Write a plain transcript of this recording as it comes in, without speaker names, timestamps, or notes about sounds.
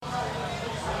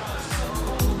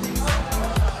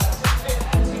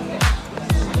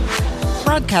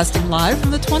Broadcasting live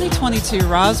from the 2022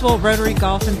 Roswell Rotary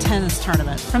Golf and Tennis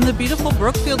Tournament from the beautiful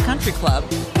Brookfield Country Club.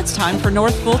 It's time for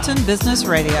North Fulton Business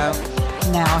Radio.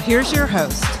 Now, here's your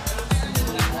host.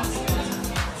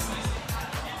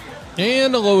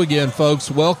 And hello again, folks.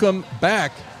 Welcome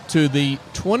back to the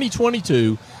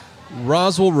 2022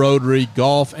 Roswell Rotary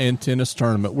Golf and Tennis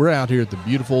Tournament. We're out here at the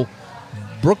beautiful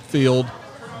Brookfield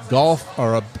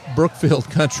Brookfield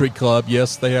Country Club.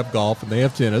 Yes, they have golf and they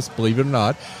have tennis, believe it or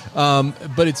not.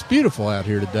 But it's beautiful out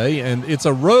here today, and it's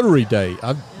a Rotary Day.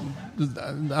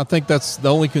 I think that's the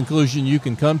only conclusion you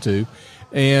can come to.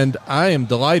 And I am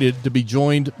delighted to be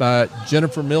joined by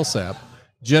Jennifer Millsap.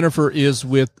 Jennifer is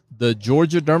with the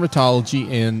Georgia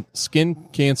Dermatology and Skin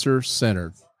Cancer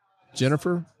Center.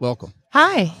 Jennifer, welcome.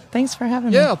 Hi. Thanks for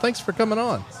having me. Yeah, thanks for coming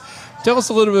on. Tell us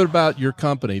a little bit about your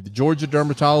company, the Georgia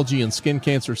Dermatology and Skin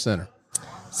Cancer Center.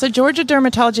 So Georgia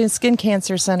Dermatology and Skin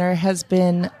Cancer Center has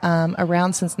been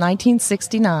around since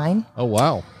 1969. Oh,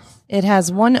 wow. It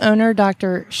has one owner,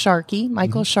 Dr. Sharkey,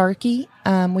 Michael Sharkey.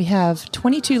 We have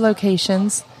 22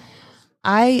 locations.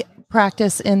 I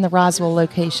practice in the Roswell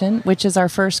location, which is our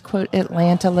first, quote,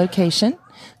 Atlanta location.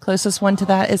 Closest one to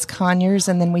that is Conyers,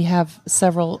 and then we have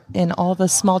several in all the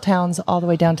small towns all the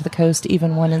way down to the coast,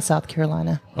 even one in South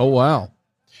Carolina. Oh, wow.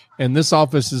 And this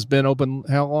office has been open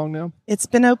how long now? It's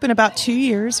been open about 2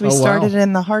 years. We started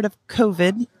in the heart of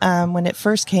COVID when it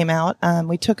first came out.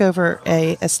 We took over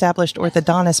a established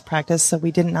orthodontist practice, so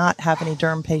we did not have any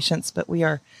derm patients, but we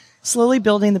are slowly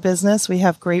building the business. We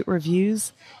have great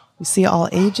reviews. We see all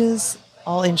ages,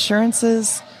 all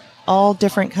insurances, all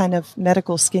different kind of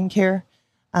medical skincare.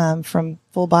 From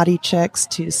full body checks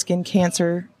to skin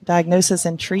cancer diagnosis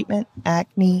and treatment,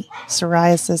 acne,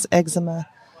 psoriasis, eczema.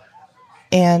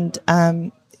 And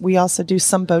we also do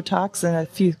some Botox and a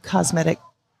few cosmetic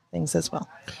things as well.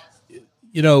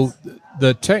 You know,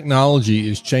 the technology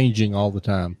is changing all the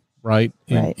time, right?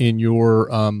 In your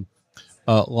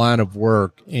line of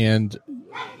work. And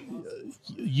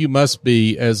you must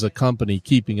be, as a company,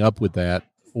 keeping up with that,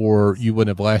 or you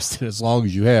wouldn't have lasted as long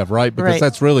as you have, right? Because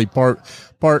that's really part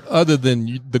other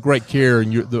than the great care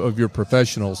and of your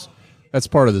professionals, that's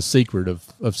part of the secret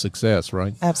of success,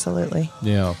 right? Absolutely.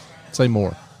 Yeah. Say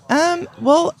more.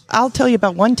 Well, I'll tell you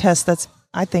about one test that's,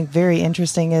 I think, very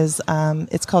interesting is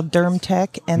it's called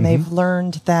DermTech, and they've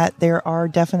learned that there are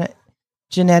definite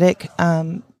genetic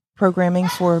programming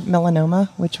for melanoma,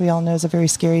 which we all know is a very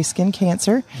scary skin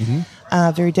cancer,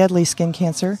 very deadly skin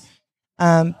cancer.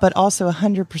 But also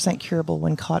 100% curable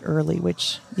when caught early,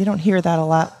 which you don't hear that a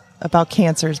lot about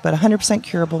cancers, but 100%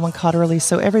 curable when caught early.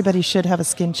 So everybody should have a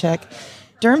skin check.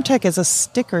 DermTech is a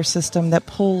sticker system that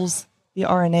pulls the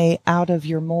RNA out of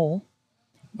your mole.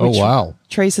 Which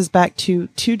traces back to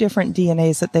 2 different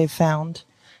DNAs that they've found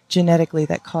genetically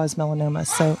that cause melanoma.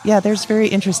 So, yeah, there's very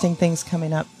interesting things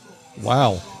coming up.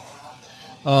 Wow.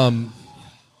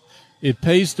 It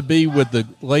pays to be with the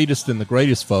latest and the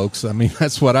greatest, folks. I mean,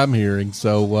 that's what I'm hearing.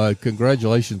 So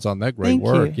congratulations on that great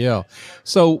work. Thank you. Yeah.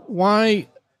 So why,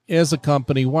 as a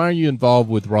company, why are you involved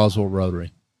with Roswell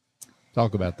Rotary?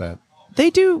 Talk about that. They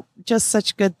do just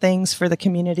such good things for the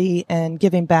community and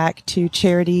giving back to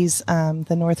charities.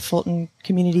 The North Fulton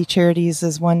Community Charities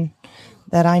is one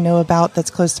that I know about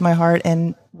that's close to my heart,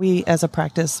 and we as a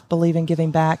practice believe in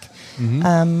giving back.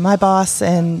 My boss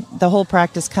and the whole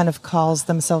practice kind of calls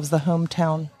themselves the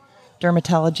hometown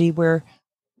dermatology. We're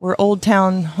old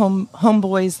town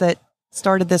homeboys that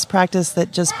started this practice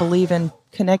that just believe in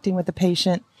connecting with the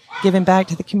patient, giving back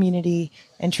to the community,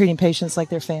 and treating patients like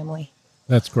their family.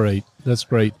 That's great. That's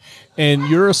great. And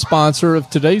you're a sponsor of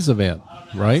today's event,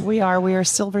 right? We are. We are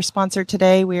silver sponsor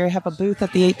today. We have a booth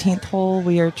at the 18th hole.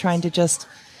 We are trying to just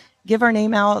give our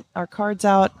name out, our cards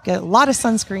out, get a lot of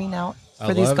sunscreen out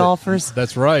for these golfers.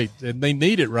 That's right. And they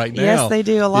need it right now. Yes, they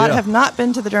do. A lot have not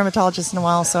been to the dermatologist in a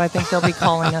while, so I think they'll be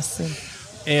calling us soon.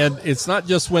 And it's not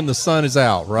just when the sun is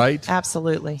out, right?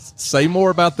 Absolutely. Say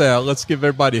more about that. Let's give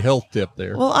everybody a health tip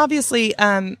there. Well, obviously,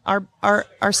 our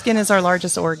skin is our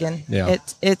largest organ. Yeah.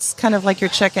 It's kind of like your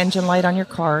check engine light on your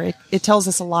car. It tells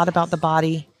us a lot about the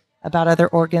body, about other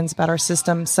organs, about our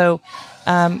system. So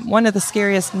one of the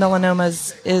scariest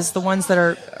melanomas is the ones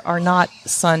that are not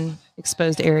sun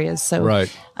exposed areas. So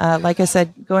like I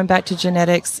said, going back to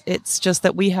genetics, it's just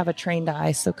that we have a trained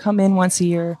eye. So come in once a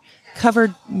year,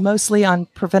 covered mostly on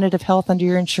preventative health under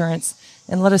your insurance,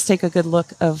 and let us take a good look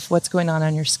of what's going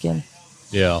on your skin.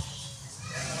 Yeah.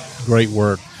 Great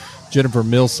work. Jennifer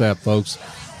Millsap, folks,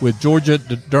 with Georgia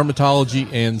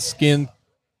Dermatology and Skin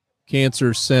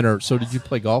Cancer Center. So did you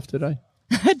play golf today?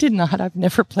 I did not. I've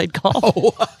never played golf.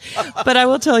 But I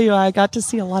will tell you, I got to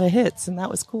see a lot of hits, and that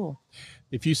was cool.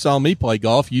 if you saw me play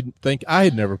golf, you'd think I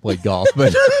had never played golf.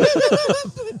 But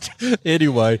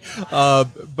anyway,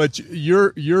 but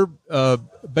you're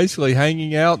basically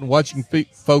hanging out and watching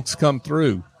folks come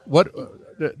through. What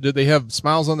do they have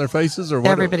smiles on their faces, or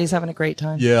what? Everybody's having a great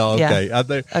time. Yeah, okay.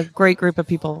 Yeah. A great group of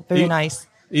people. Very nice.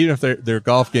 Even if their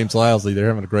golf game's lousy, they're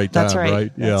having a great time. That's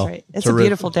right. That's right. It's a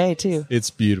beautiful day too. It's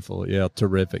beautiful. Yeah,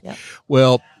 terrific. Yep.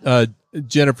 Well,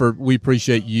 Jennifer, we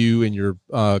appreciate you and your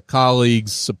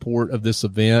colleagues' support of this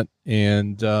event,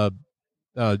 and couldn't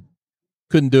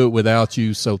do it without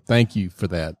you. So thank you for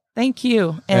that. Thank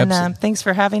you, and thanks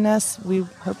for having us. We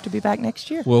hope to be back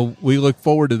next year. Well, we look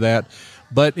forward to that.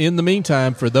 But in the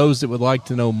meantime, for those that would like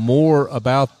to know more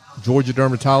about Georgia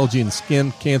Dermatology and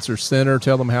Skin Cancer Center,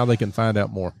 tell them how they can find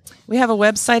out more. We have a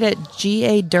website at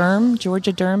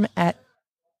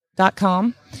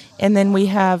GADerm.com. And then we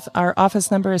have our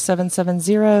office number is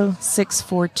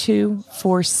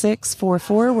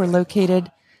 770-642-4644. We're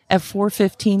located at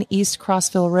 415 East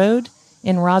Crossville Road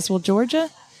in Roswell, Georgia.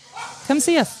 Come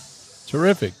see us.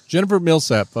 Terrific. Jennifer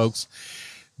Millsap, folks.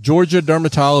 Georgia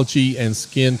Dermatology and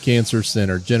Skin Cancer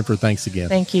Center. Jennifer, thanks again.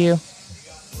 Thank you.